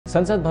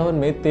संसद भवन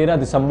में 13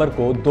 दिसंबर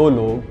को 2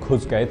 लोग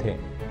घुस गए थे।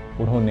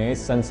 उन्होंने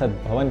संसद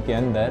भवन के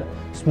अंदर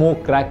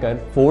स्मोक क्रैकर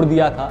फोड़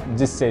दिया था,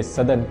 जिससे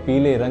सदन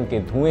पीले रंग के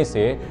धुएं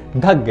से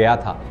ढक गया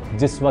था।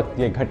 जिस वक्त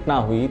ये घटना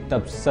हुई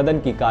तब सदन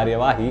की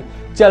कार्यवाही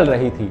चल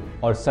रही थी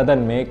और सदन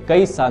में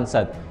कई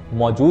सांसद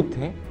मौजूद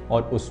थे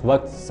और उस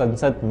वक्त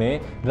संसद में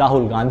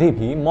राहुल गांधी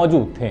भी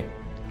मौजूद थे।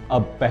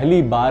 अब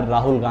पहली बार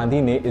राहुल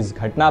गांधी ने इस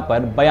घटना पर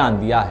बयान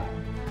दिया है।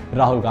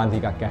 राहुल गांधी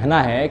का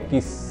कहना है कि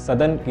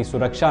सदन की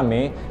सुरक्षा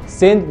में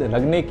सेंध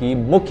लगने की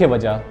मुख्य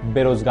वजह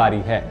बेरोजगारी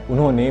है।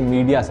 उन्होंने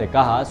मीडिया से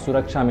कहा,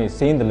 सुरक्षा में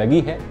सेंध लगी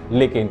है,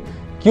 लेकिन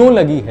क्यों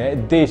लगी है?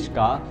 देश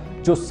का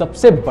जो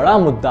सबसे बड़ा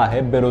मुद्दा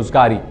है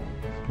बेरोजगारी,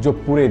 जो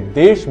पूरे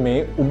देश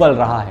में उबल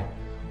रहा है।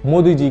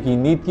 मोदी जी की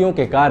नीतियों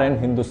के कारण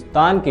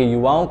हिंदुस्तान के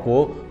युवाओं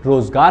को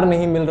रोजगार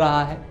नहीं मिल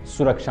रहा है।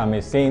 सुरक्षा में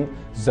सेंध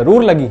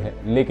जरूर लगी है,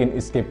 लेकिन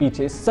इसके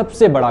पीछे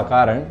सबसे बड़ा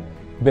कारण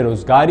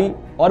बेरोजगारी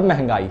और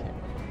महंगाई है।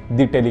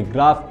 द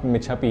टेलीग्राफ में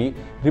छपी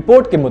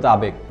रिपोर्ट के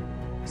मुताबिक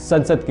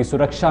संसद की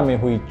सुरक्षा में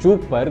हुई चूक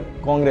पर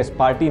कांग्रेस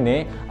पार्टी ने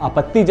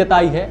आपत्ति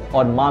जताई है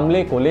और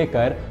मामले को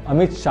लेकर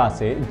अमित शाह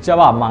से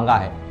जवाब मांगा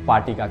है।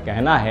 पार्टी का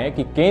कहना है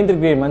कि केंद्रीय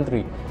गृह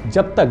मंत्री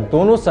जब तक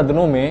दोनों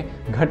सदनों में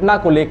घटना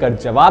को लेकर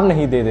जवाब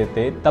नहीं दे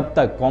देते, तब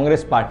तक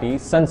कांग्रेस पार्टी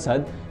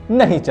संसद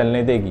नहीं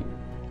चलने देगी।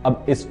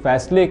 अब इस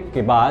फैसले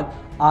के बाद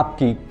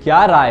आपकी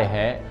क्या राय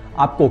है?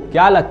 आपको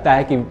क्या लगता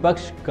है कि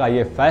विपक्ष का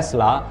यह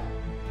फैसला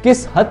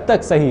किस हद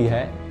तक सही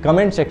है?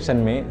 कमेंट सेक्शन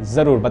में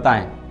जरूर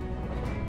बताएं।